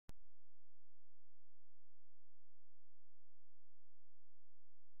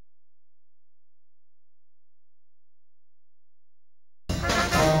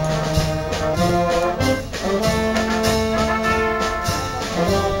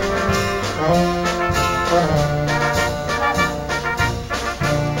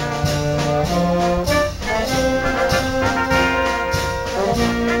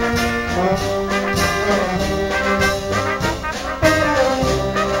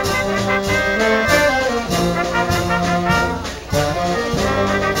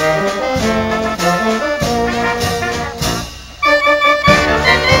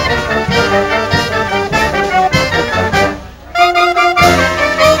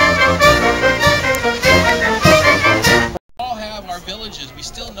We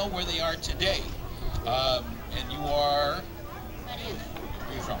still know where they are today. And you are, where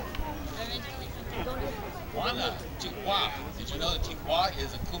are you from? Juana, Tiqua. Did you know that Tiqua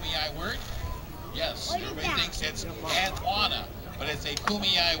is a Kumeyaay word? Yes, everybody thinks it's Juana, but it's a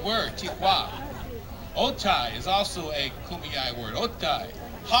Kumeyaay word, Tiqua. Otai is also a Kumeyaay word, Otai.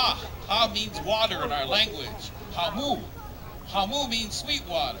 Ha means water in our language. Hamu means sweet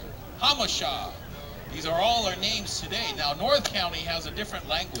water. Hamasha. These are all our names today. Now, North County has a different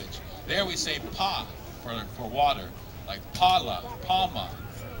language. There we say pa for water, like pala, palma,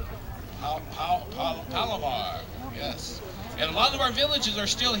 palomar, yes. And a lot of our villages are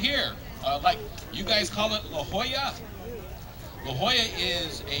still here. Like, you guys call it La Jolla. La Jolla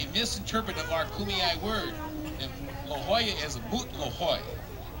is a misinterpret of our Kumeyaay word. And La Jolla is Mut La Jolla.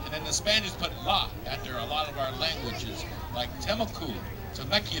 And then the Spanish put la after a lot of our languages, like Temaku,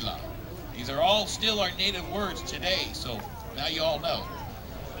 Temecula. These are all still our native words today, so now you all know.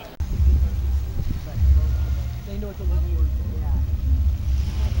 They know what the local word is.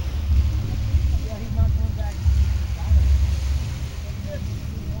 Yeah, he's not going back.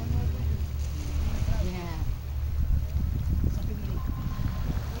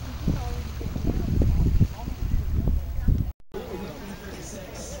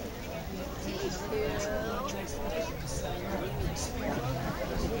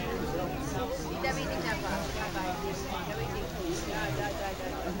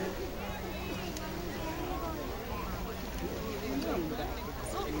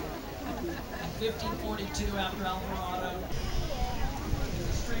 In 1542, after Alvarado, in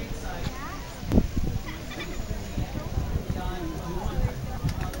the straight side.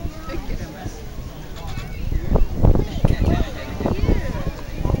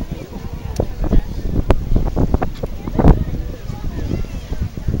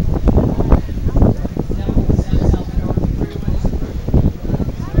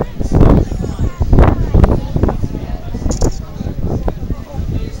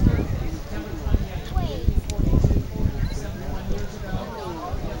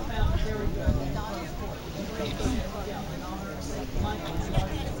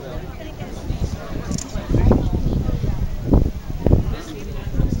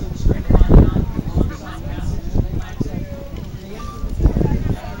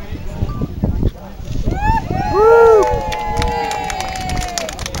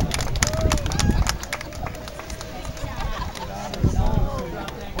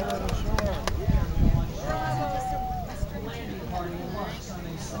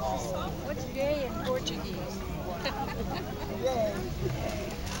 What's gay in Portuguese?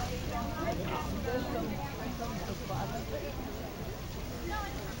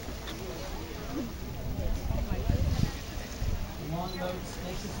 Longboat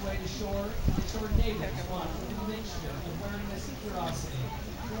makes its way to shore. The shore natives want a mixture of awareness and curiosity.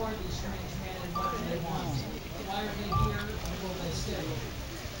 Who are these strange men and what do they want? Why are they here and will they stay?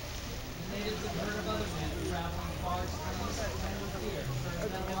 The natives have heard of other men traveling far streams and with fear, for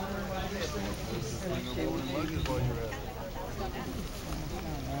no longer riding strange beasts like they were named.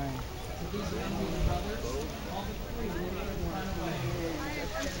 These men be the brothers, all but three live and run away.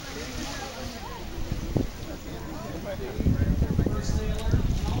 First sailor, and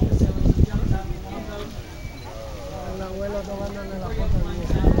all the sailors who jumped out of the longboat. El abuelo tomándole la Cabrillo foto al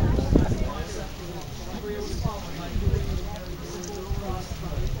finds viejo. out that he walks up to him. Cabrillo was followed by two women who carried the symbol of the cross of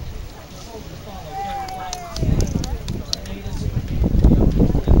boat. The soldiers followed, carrying flags of Spain. The natives who remained with the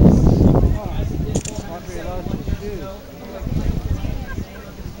open flames. As he did 471 years ago, he proclaimed the name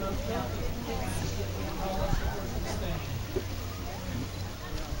of his boat captain.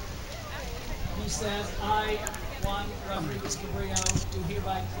 He says, I, Juan Rodriguez Cabrillo, do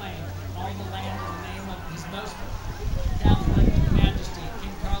hereby claim all the land in the name of His Most Catholic Majesty,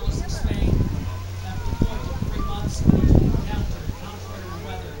 King Carlos of Spain, after 23 months